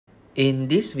In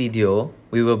this video,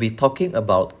 we will be talking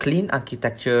about clean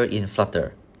architecture in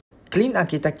Flutter. Clean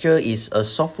architecture is a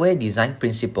software design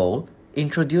principle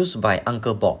introduced by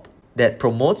Uncle Bob that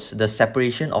promotes the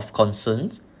separation of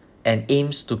concerns and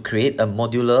aims to create a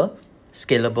modular,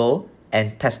 scalable,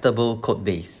 and testable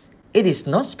codebase. It is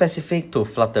not specific to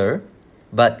Flutter,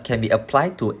 but can be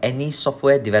applied to any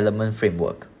software development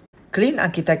framework. Clean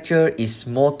architecture is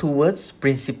more towards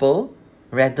principle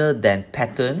rather than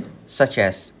pattern, such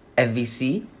as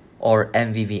MVC or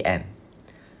MVVM.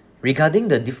 Regarding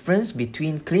the difference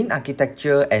between clean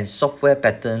architecture and software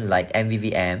pattern like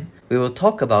MVVM, we will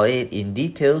talk about it in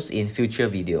details in future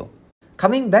video.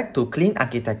 Coming back to clean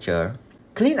architecture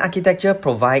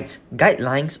provides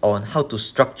guidelines on how to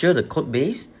structure the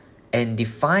codebase and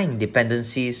define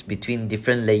dependencies between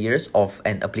different layers of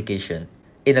an application.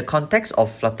 In the context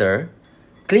of Flutter,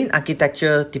 clean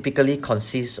architecture typically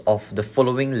consists of the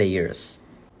following layers.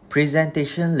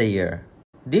 Presentation layer.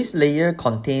 This layer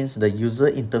contains the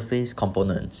user interface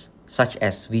components, such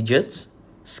as widgets,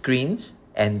 screens,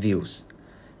 and views.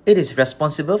 It is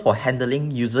responsible for handling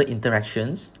user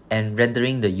interactions and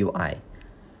rendering the UI.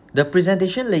 The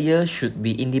presentation layer should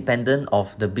be independent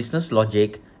of the business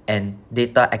logic and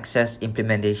data access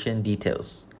implementation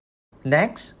details.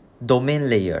 Next, domain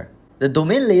layer. The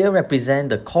domain layer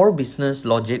represents the core business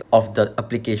logic of the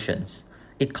applications.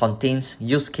 It contains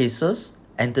use cases,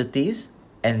 entities,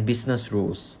 and business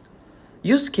rules.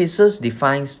 Use cases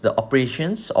defines the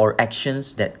operations or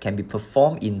actions that can be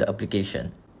performed in the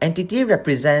application. Entity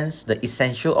represents the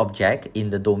essential object in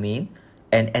the domain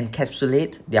and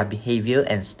encapsulate their behavior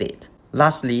and state.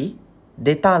 Lastly,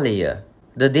 data layer.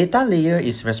 The data layer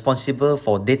is responsible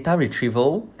for data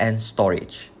retrieval and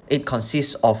storage. It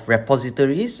consists of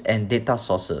repositories and data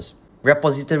sources.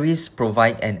 Repositories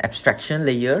provide an abstraction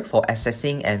layer for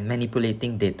accessing and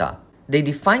manipulating data. They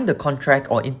define the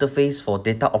contract or interface for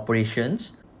data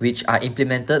operations, which are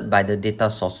implemented by the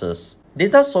data sources.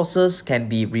 Data sources can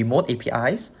be remote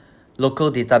APIs,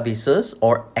 local databases,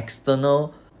 or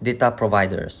external data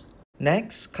providers.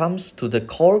 Next comes to the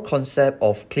core concept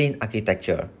of clean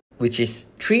architecture, which is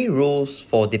 3 rules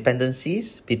for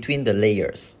dependencies between the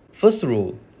layers. First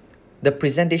rule, the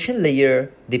presentation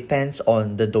layer depends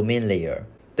on the domain layer.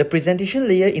 The presentation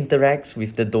layer interacts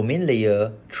with the domain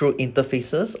layer through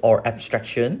interfaces or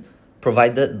abstraction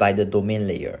provided by the domain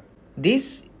layer.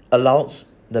 This allows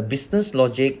the business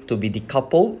logic to be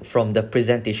decoupled from the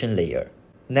presentation layer.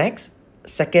 Next,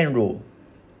 second rule.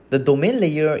 The domain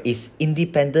layer is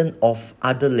independent of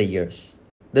other layers.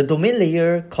 The domain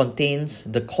layer contains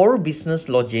the core business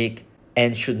logic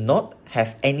and should not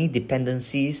have any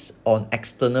dependencies on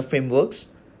external frameworks,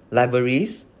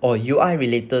 libraries, or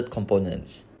UI-related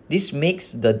components. This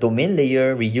makes the domain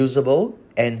layer reusable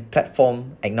and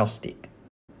platform agnostic.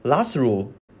 Last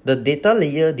rule, the data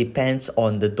layer depends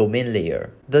on the domain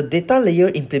layer. The data layer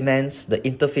implements the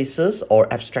interfaces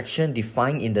or abstraction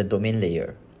defined in the domain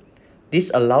layer.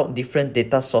 This allows different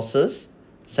data sources,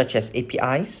 such as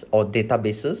APIs or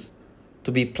databases,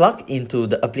 to be plugged into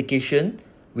the application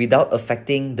without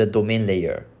affecting the domain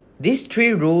layer. These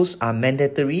 3 rules are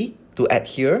mandatory to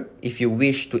adhere if you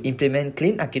wish to implement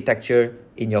clean architecture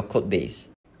in your codebase.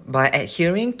 By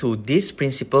adhering to these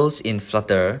principles in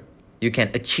Flutter, you can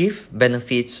achieve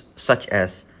benefits such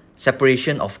as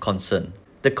separation of concern.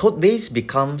 The codebase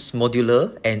becomes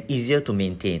modular and easier to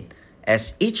maintain,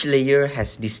 as each layer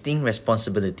has distinct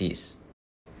responsibilities.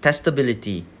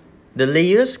 Testability. The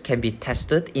layers can be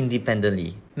tested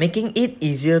independently, making it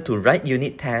easier to write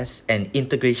unit tests and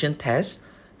integration tests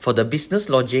for the business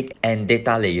logic and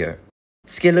data layer.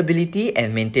 Scalability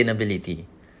and maintainability.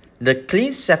 The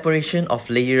clean separation of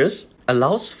layers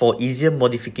allows for easier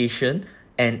modification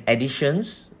and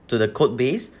additions to the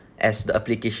codebase as the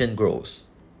application grows.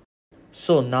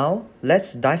 So now,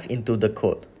 let's dive into the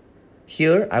code.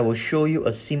 Here, I will show you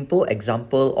a simple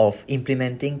example of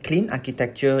implementing clean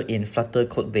architecture in Flutter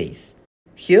codebase.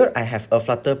 Here, I have a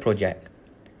Flutter project.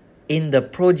 In the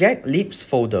project libs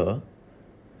folder,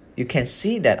 you can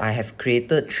see that I have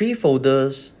created 3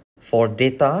 folders for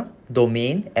data,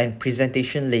 domain, and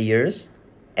presentation layers,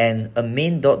 and a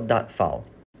main.dart file.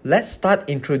 Let's start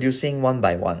introducing one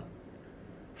by one.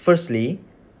 Firstly,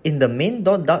 in the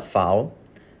main.dart file,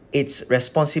 it's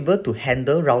responsible to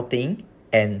handle routing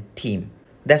and theme.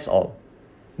 That's all.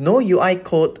 No UI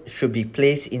code should be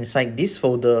placed inside this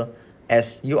folder,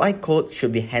 as UI code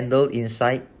should be handled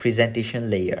inside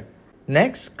presentation layer.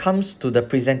 Next comes to the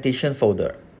presentation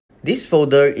folder. This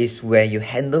folder is where you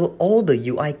handle all the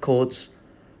UI codes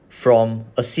from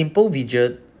a simple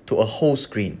widget to a whole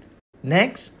screen.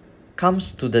 Next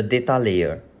comes to the data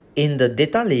layer. In the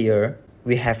data layer,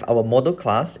 we have our model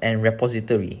class and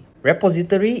repository.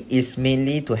 Repository is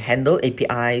mainly to handle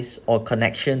APIs or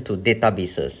connection to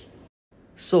databases.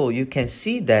 So you can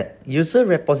see that user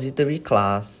repository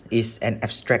class is an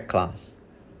abstract class.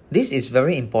 This is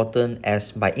very important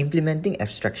as by implementing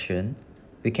abstraction,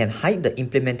 we can hide the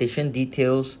implementation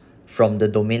details from the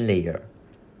domain layer.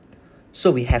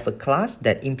 So we have a class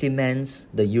that implements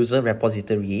the user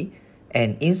repository,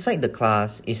 and inside the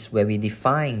class is where we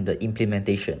define the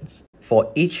implementations for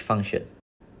each function.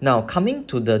 Now coming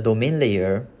to the domain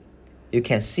layer, you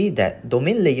can see that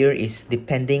domain layer is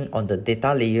depending on the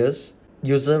data layer's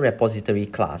user repository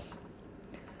class.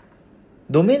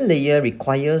 Domain layer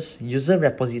requires user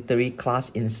repository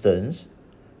class instance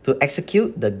to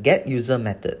execute the getUser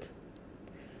method.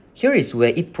 Here is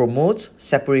where it promotes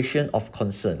separation of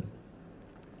concern.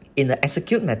 In the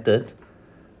execute method,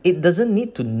 it doesn't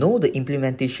need to know the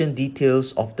implementation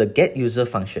details of the getUser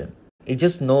function. It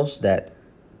just knows that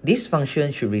this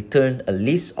function should return a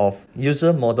list of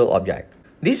user model object.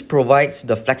 This provides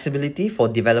the flexibility for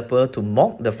developer to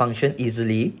mock the function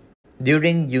easily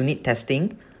during unit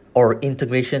testing or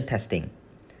integration testing.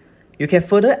 You can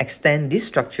further extend this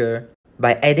structure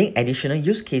by adding additional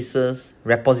use cases,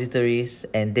 repositories,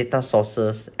 and data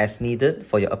sources as needed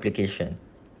for your application.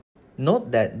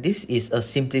 Note that this is a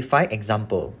simplified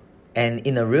example, and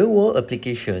in a real-world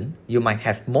application, you might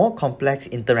have more complex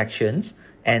interactions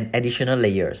and additional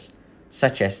layers,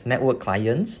 such as network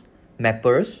clients,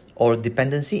 mappers, or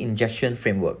dependency injection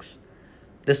frameworks.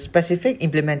 The specific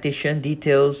implementation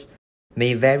details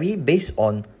may vary based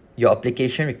on your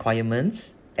application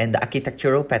requirements and the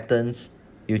architectural patterns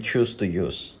you choose to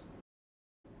use.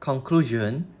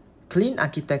 Conclusion: clean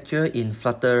architecture in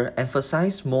Flutter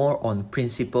emphasizes more on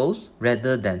principles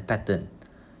rather than pattern.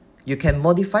 You can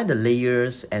modify the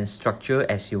layers and structure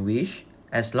as you wish,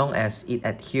 as long as it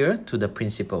adheres to the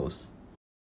principles.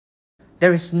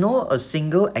 There is no a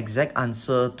single exact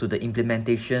answer to the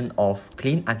implementation of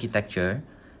clean architecture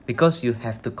because you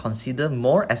have to consider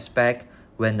more aspects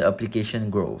when the application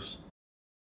grows.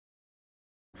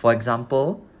 For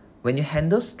example, when you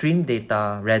handle stream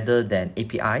data rather than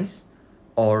APIs,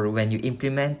 or when you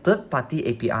implement third-party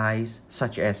APIs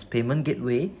such as payment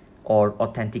gateway or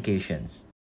authentications.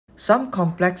 Some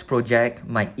complex projects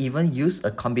might even use a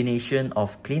combination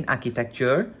of clean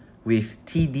architecture with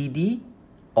TDD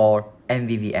or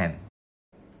MVVM.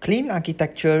 Clean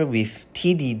architecture with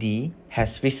TDD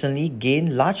has recently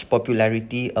gained large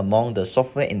popularity among the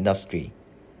software industry.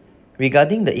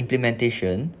 Regarding the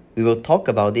implementation, we will talk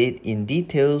about it in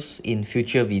details in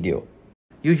future video.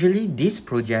 Usually these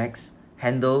projects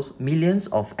handles millions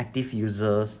of active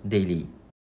users daily.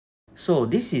 So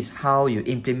this is how you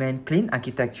implement clean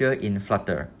architecture in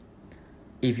Flutter.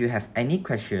 If you have any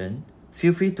question,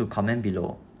 feel free to comment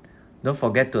below. Don't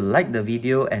forget to like the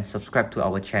video and subscribe to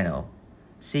our channel.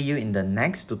 See you in the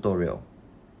next tutorial.